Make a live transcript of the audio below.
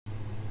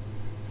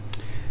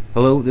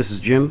Hello, this is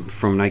Jim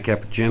from Nightcap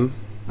with Jim.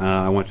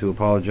 I want to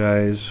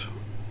apologize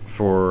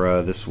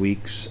for this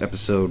week's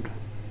episode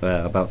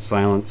about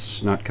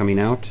Silence not coming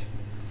out.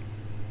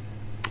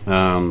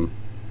 I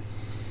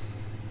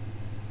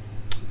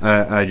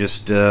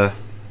just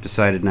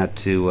decided not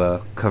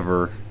to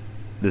cover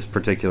this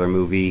particular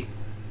movie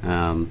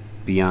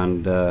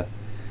beyond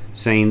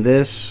saying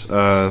this.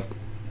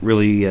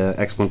 Really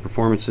excellent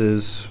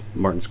performances.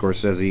 Martin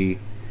Scorsese,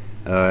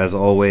 as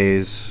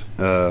always,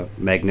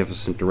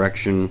 magnificent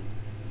direction,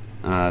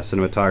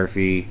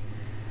 cinematography,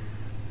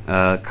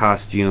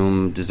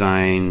 costume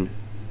design,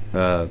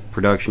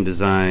 production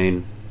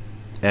design,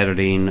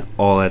 editing,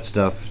 all that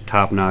stuff,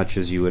 top notch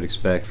as you would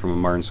expect from a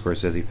Martin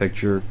Scorsese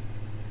picture.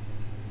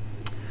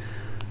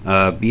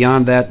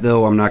 Beyond that,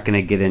 though, I'm not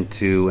going to get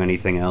into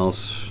anything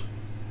else.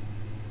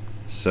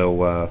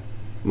 So,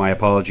 my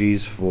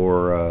apologies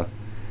for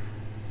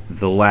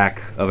the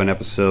lack of an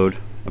episode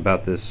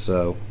about this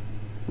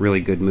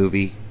really good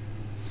movie.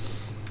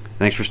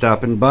 Thanks for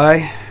stopping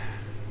by.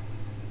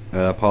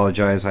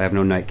 Apologize, I have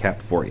no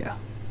nightcap for you.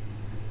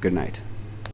 Good night.